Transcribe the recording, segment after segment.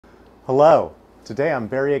Hello. Today I'm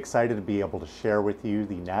very excited to be able to share with you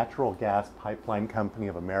the natural gas pipeline company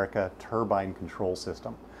of America Turbine Control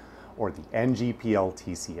System, or the NGPL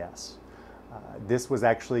TCS. This was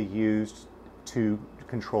actually used to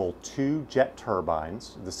control 2 jet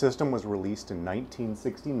turbines. The system was released in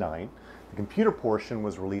 1969. The computer portion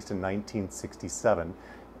was released in 1967.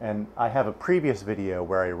 And I have a previous video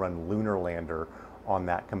where I run Lunar Lander on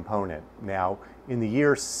that component. Now, in the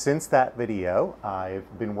years since that video,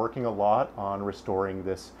 I've been working a lot on restoring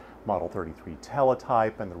this Model 33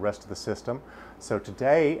 teletype and the rest of the system. So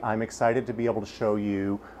today, I'm excited to be able to show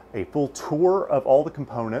you a full tour of all the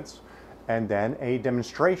components and then a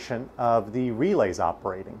demonstration of the relays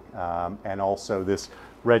operating, and also this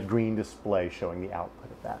red-green display showing the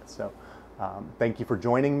output of that. So thank you for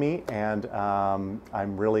joining me, and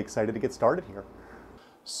I'm really excited to get started here.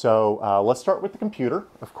 So let's start with the computer.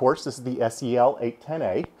 Of course, this is the SEL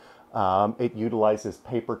 810A. It utilizes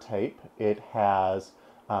paper tape. It has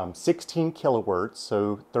 16 kilowords,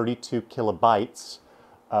 so 32 kilobytes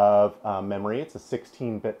of memory. It's a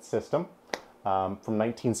 16-bit system from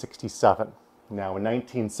 1967. Now, in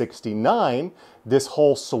 1969, this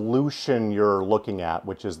whole solution you're looking at,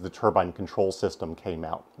 which is the turbine control system, came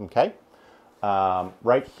out. Okay.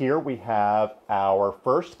 Right here we have our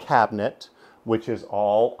first cabinet, which is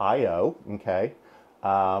all I/O, okay?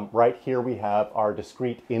 Right here we have our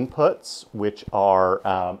discrete inputs, which are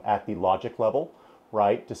at the logic level,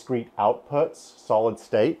 right? Discrete outputs, solid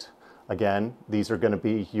state. Again, these are going to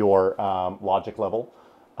be your logic level.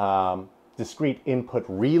 Discrete input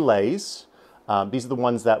relays. These are the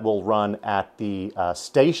ones that will run at the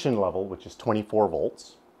station level, which is 24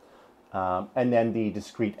 volts. And then the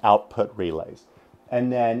discrete output relays.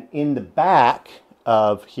 And then in the back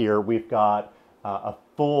of here, we've got a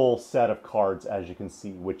full set of cards, as you can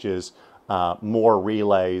see, which is more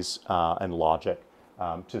relays and logic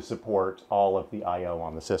to support all of the I/O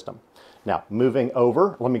on the system. Now, moving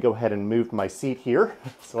over, let me go ahead and move my seat here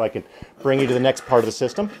so I can bring you to the next part of the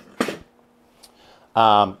system.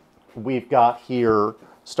 We've got here,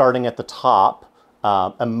 starting at the top,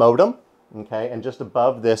 a modem. Okay, and just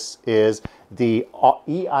above this is the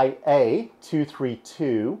EIA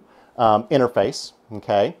 232 interface.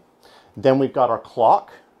 Okay, then we've got our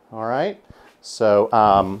clock. All right,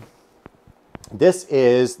 so this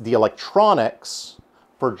is the electronics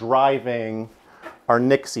for driving our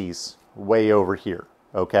Nixies way over here.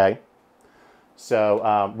 Okay,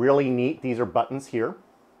 so really neat. These are buttons here.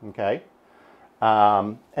 Okay.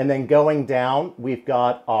 And then going down, we've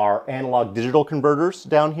got our analog digital converters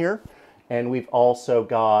down here. And we've also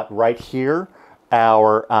got right here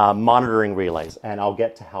our monitoring relays, and I'll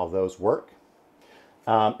get to how those work.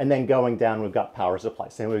 And then going down, we've got power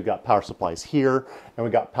supplies. And we've got power supplies here, and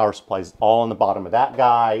we've got power supplies all on the bottom of that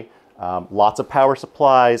guy. Lots of power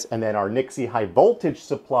supplies, and then our Nixie high voltage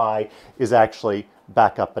supply is actually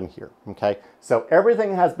back up in here, okay? So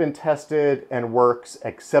everything has been tested and works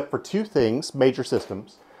except for 2 things, major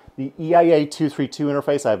systems. The EIA 232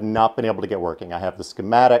 interface I have not been able to get working. I have the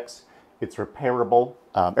schematics. It's repairable.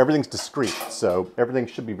 Everything's discrete, so everything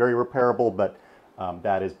should be very repairable, but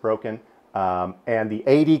that is broken. And the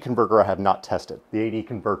AD converter I have not tested, the AD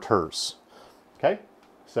converters. Okay,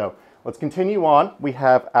 so let's continue on. We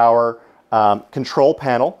have our control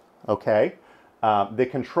panel, okay? The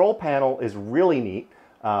control panel is really neat.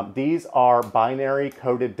 These are binary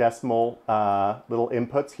coded decimal little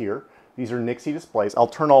inputs here. These are Nixie displays. I'll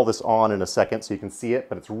turn all this on in a second so you can see it,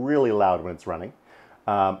 but it's really loud when it's running.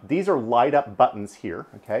 These are light up buttons here,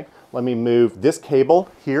 okay? Let me move this cable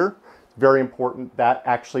here. Very important. That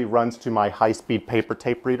actually runs to my high-speed paper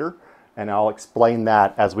tape reader, and I'll explain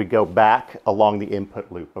that as we go back along the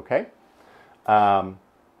input loop, okay? Going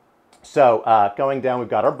down, we've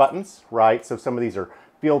got our buttons, right? So some of these are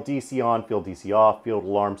field DC on, field DC off, field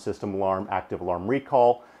alarm, system alarm, active alarm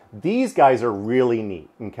recall. These guys are really neat,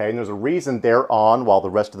 okay? And there's a reason they're on while the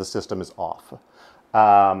rest of the system is off.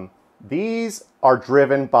 These are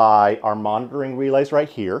driven by our monitoring relays right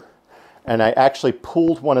here. And I actually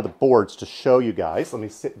pulled one of the boards to show you guys. Let me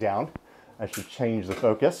sit down. I should change the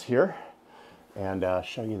focus here and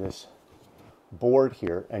show you this board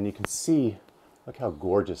here. And you can see, look how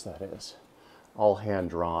gorgeous that is. All hand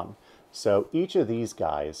drawn. So each of these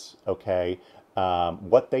guys, okay,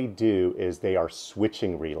 what they do is they are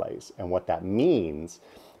switching relays. And what that means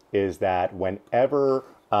is that whenever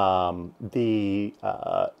the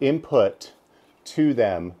input to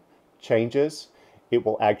them changes, it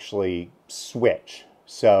will actually switch.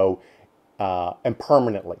 So, and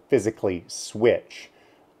permanently, physically switch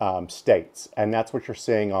states. And that's what you're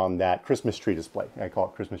seeing on that Christmas tree display. I call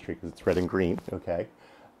it Christmas tree because it's red and green, okay?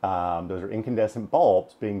 Those are incandescent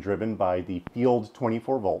bulbs being driven by the field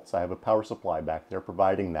 24 volts. I have a power supply back there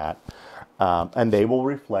providing that. And they will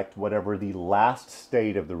reflect whatever the last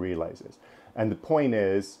state of the relays is. And the point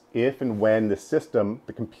is, if and when the system,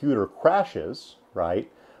 the computer crashes,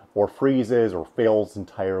 right, or freezes or fails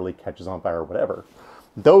entirely, catches on fire or whatever,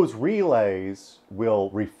 those relays will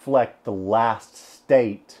reflect the last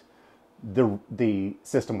state the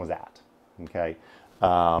system was at, okay?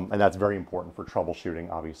 And that's very important for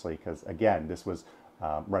troubleshooting, obviously, because again, this was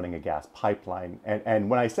running a gas pipeline. And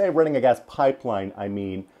when I say running a gas pipeline, I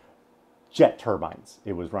mean jet turbines.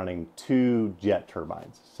 It was running 2 jet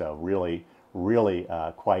turbines. So really, really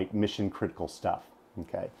quite mission critical stuff,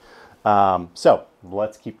 okay? So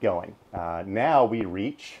let's keep going. Now we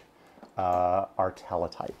reach our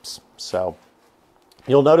teletypes. So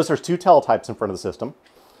you'll notice there's 2 teletypes in front of the system.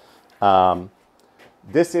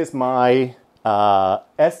 This is my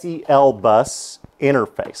SEL bus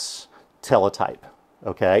interface teletype,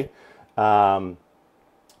 okay? So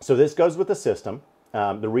this goes with the system.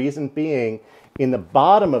 The reason being, in the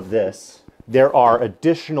bottom of this, there are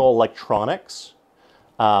additional electronics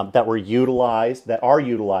that are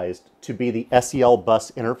utilized to be the SEL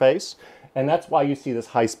bus interface. And that's why you see this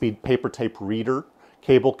high-speed paper tape reader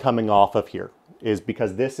cable coming off of here, is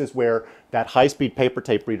because this is where that high-speed paper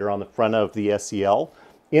tape reader on the front of the SEL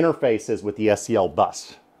interfaces with the SEL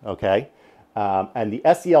bus, okay? And the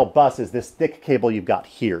SEL bus is this thick cable you've got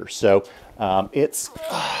here. So it's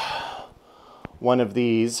one of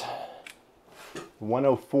these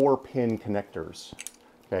 104 pin connectors.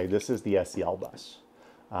 Okay, this is the SEL bus.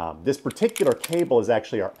 This particular cable is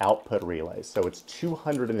actually our output relay. So it's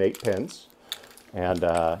 208 pins. And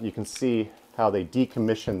you can see how they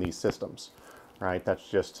decommission these systems, right? That's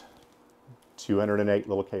just 208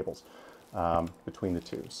 little cables between the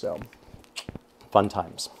two. So fun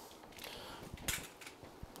times.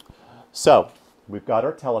 So we've got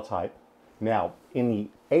our teletype. Now, in the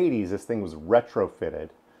 80s, this thing was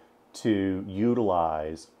retrofitted to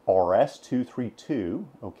utilize RS-232,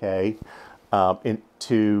 okay,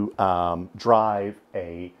 to drive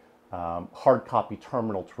a hard copy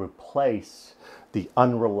terminal to replace the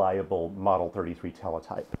unreliable Model 33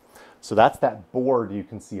 teletype. So that's that board you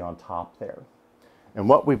can see on top there. And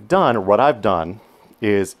what we've done, or what I've done,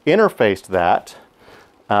 is interfaced that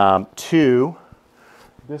to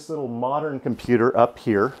this little modern computer up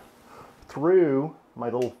here through my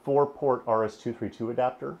little 4-port RS-232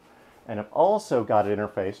 adapter, and I've also got it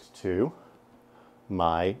interfaced to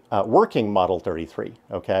my working Model 33,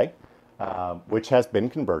 okay, which has been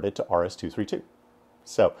converted to RS-232.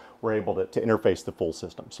 So we're able to interface the full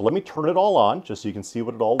system. So let me turn it all on, just so you can see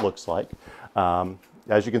what it all looks like.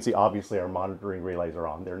 As you can see, obviously our monitoring relays are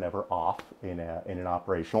on. They're never off in an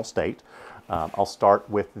operational state. I'll start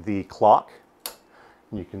with the clock.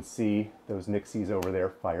 You can see those Nixies over there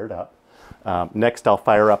fired up. Next, I'll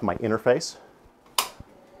fire up my interface.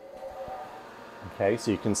 Okay,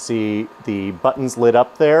 so you can see the buttons lit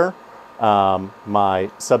up there,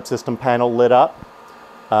 my subsystem panel lit up,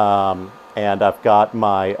 and I've got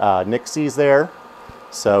my Nixies there.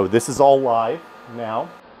 So this is all live now.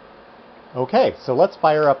 Okay, so let's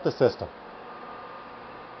fire up the system.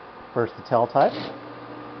 First the teletype,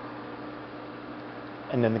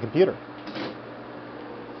 and then the computer.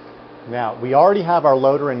 Now, we already have our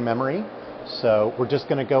loader in memory, so we're just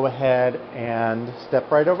going to go ahead and step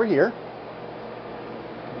right over here.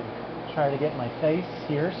 Try to get my face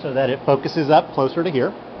here so that it focuses up closer to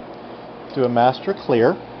here. Do a master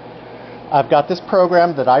clear. I've got this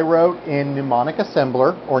program that I wrote in Mnemonic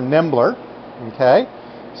Assembler, or Nembler, okay?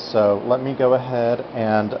 So let me go ahead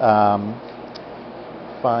and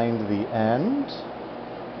find the end.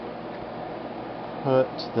 Put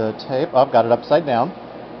the tape, oh, I've got it upside down.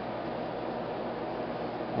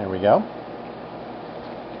 There we go.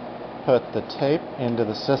 Put the tape into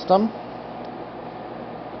the system.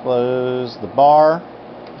 Close the bar.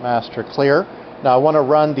 Master clear. Now I want to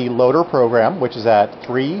run the loader program, which is at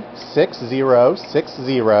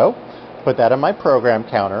 36060. Put that in my program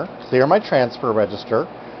counter. Clear my transfer register.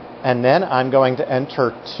 And then I'm going to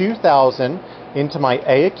enter 2000 into my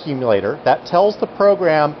A accumulator. That tells the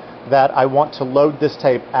program that I want to load this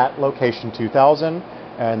tape at location 2000.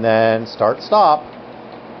 And then start stop.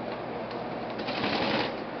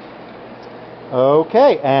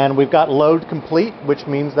 Okay, and we've got load complete, which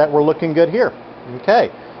means that we're looking good here. Okay,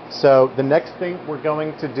 so the next thing we're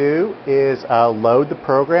going to do is load the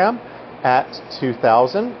program at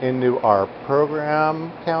 2000 into our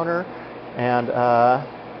program counter, and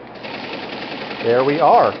there we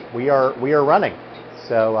are. We are running.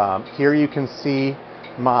 So here you can see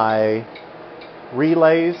my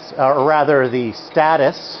relays, or rather the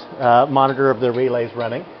status monitor of the relays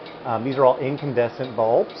running. These are all incandescent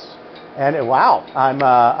bulbs. And wow,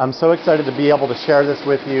 I'm so excited to be able to share this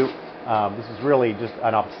with you. This is really just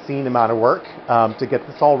an obscene amount of work to get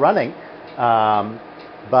this all running.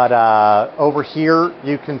 But over here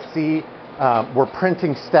you can see we're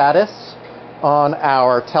printing status on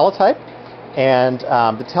our teletype. And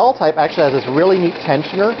the teletype actually has this really neat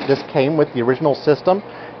tensioner. This came with the original system,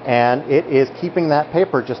 and it is keeping that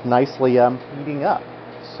paper just nicely heating up.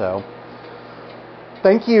 So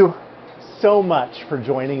thank you so much for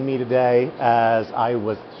joining me today as I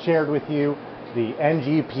was shared with you the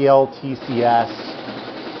NGPL TCS.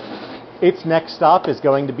 Its next stop is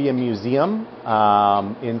going to be a museum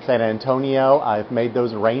in San Antonio. I've made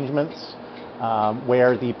those arrangements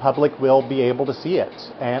where the public will be able to see it.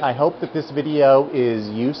 And I hope that this video is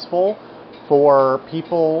useful for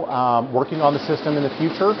people working on the system in the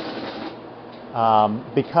future.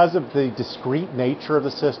 Because of the discrete nature of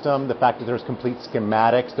the system, the fact that there's complete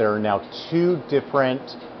schematics, there are now 2 different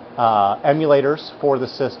emulators for the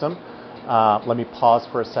system. Let me pause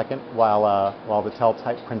for a second while the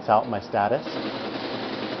teletype prints out my status.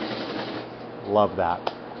 Love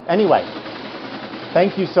that. Anyway,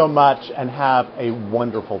 thank you so much and have a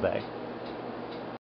wonderful day.